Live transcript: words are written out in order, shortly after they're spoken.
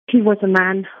He was a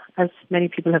man, as many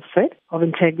people have said, of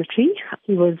integrity.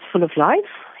 He was full of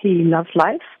life. He loved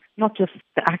life, not just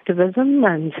the activism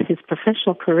and his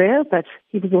professional career, but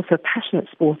he was also a passionate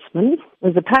sportsman,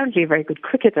 was apparently a very good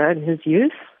cricketer in his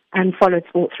youth, and followed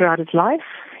sport throughout his life.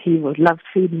 He would love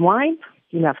food and wine.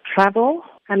 He loved travel.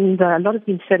 And a lot has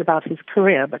been said about his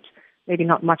career, but maybe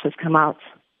not much has come out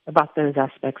about those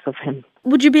aspects of him.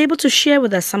 Would you be able to share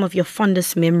with us some of your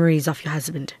fondest memories of your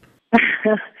husband?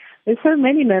 There's so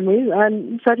many memories.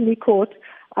 I'm suddenly caught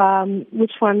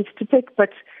which ones to pick. But,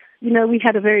 we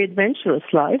had a very adventurous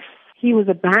life. He was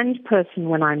a banned person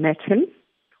when I met him,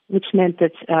 which meant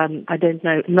that, I don't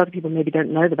know, a lot of people maybe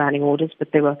don't know the banning orders, but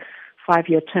there were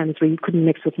 5-year terms where you couldn't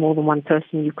mix with more than one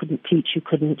person, you couldn't teach, you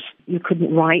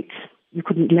couldn't write, you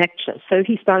couldn't lecture. So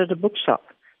he started a bookshop,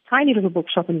 tiny little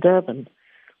bookshop in Durban,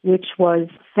 which was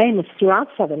famous throughout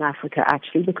Southern Africa,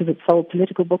 actually, because it sold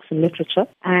political books and literature.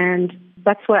 And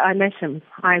that's where I met him.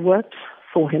 I worked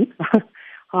for him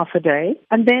half a day.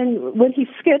 And then when he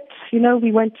skipped, he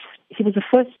was the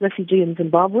first refugee in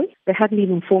Zimbabwe. They hadn't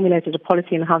even formulated a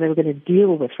policy on how they were going to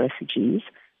deal with refugees,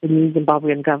 the new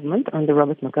Zimbabwean government under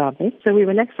Robert Mugabe. So we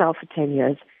were in exile for 10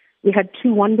 years. We had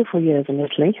 2 wonderful years in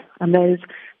Italy, and there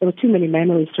were too many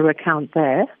memories to recount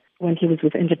there when he was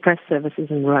with Interpress Services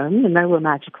in Rome, and they were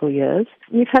magical years.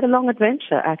 We've had a long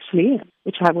adventure, actually,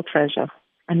 which I will treasure,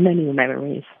 and many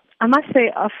memories. I must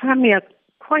say our family are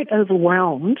quite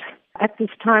overwhelmed at this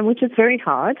time, which is very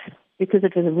hard, because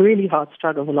it was a really hard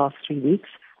struggle the last 3 weeks.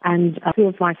 And 2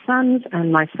 of my sons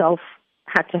and myself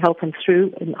had to help him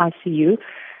through in ICU,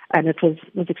 and it was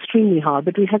extremely hard.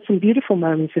 But we had some beautiful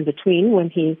moments in between when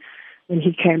he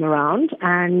came around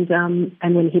and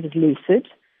when he was lucid,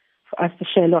 for us to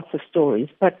share lots of stories.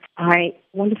 But I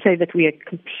want to say that we are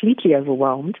completely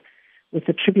overwhelmed with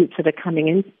the tributes that are coming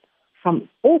in from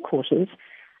all quarters.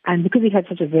 And because he had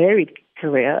such a varied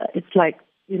career, it's like,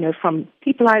 from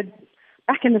people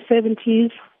back in the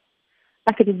 70s,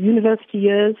 back at his university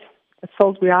years, at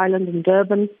Salisbury Island in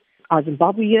Durban, our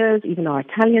Zimbabwe years, even our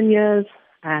Italian years,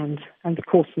 and of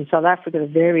course in South Africa, the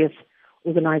various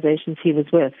organizations he was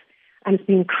with. And it's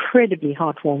been incredibly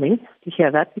heartwarming to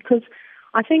hear that, because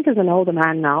I think as an older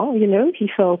man now, he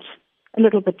felt a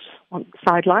little bit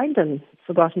sidelined and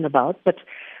forgotten about. But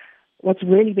what's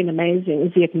really been amazing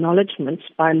is the acknowledgement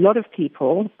by a lot of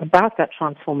people about that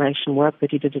transformation work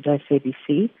that he did at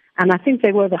SABC. And I think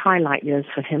they were the highlight years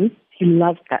for him. He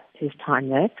loved his time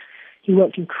there. He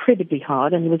worked incredibly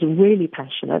hard and he was really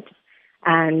passionate.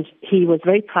 And he was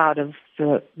very proud of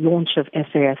the launch of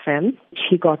SAfm, which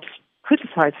he got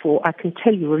criticized for, I can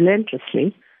tell you,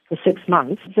 relentlessly for 6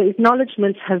 months. The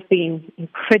acknowledgement has been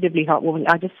incredibly heartwarming.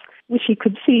 I just wish he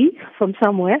could see from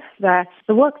somewhere that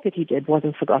the work that he did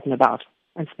wasn't forgotten about.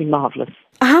 And it's been marvelous.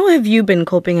 How have you been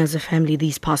coping as a family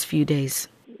these past few days?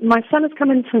 My son has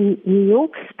come in from New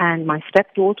York and my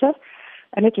stepdaughter,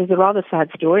 and it was a rather sad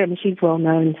story. I mean, she's well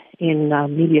known in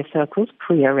media circles,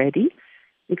 Priya Reddy,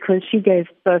 because she gave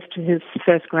birth to his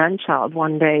first grandchild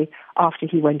one day after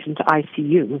he went into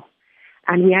ICU.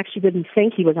 And we actually didn't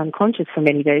think he was unconscious for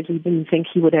many days. We didn't think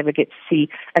he would ever get to see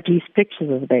at least pictures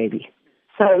of the baby.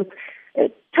 So,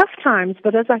 tough times,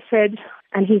 but as I said,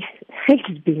 and he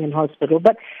hated being in hospital,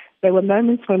 but there were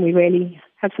moments when we really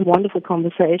had some wonderful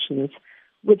conversations,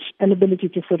 which an ability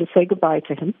to sort of say goodbye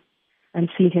to him and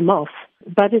see him off.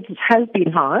 But it has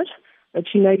been hard. But,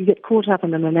 you get caught up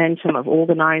in the momentum of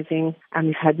organizing, and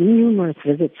we've had numerous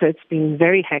visits, so it's been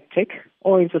very hectic.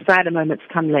 Always the sadder moments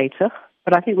come later.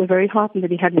 But I think we're very heartened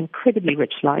that he had an incredibly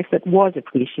rich life that was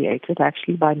appreciated,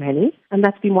 actually, by many. And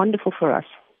that's been wonderful for us.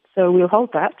 So we'll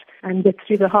hold that and get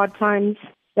through the hard times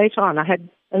later on. I had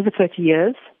over 30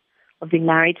 years of being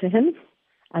married to him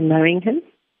and knowing him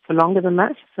for longer than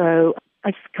that. So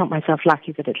I just count myself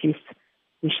lucky that at least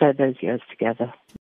we shared those years together.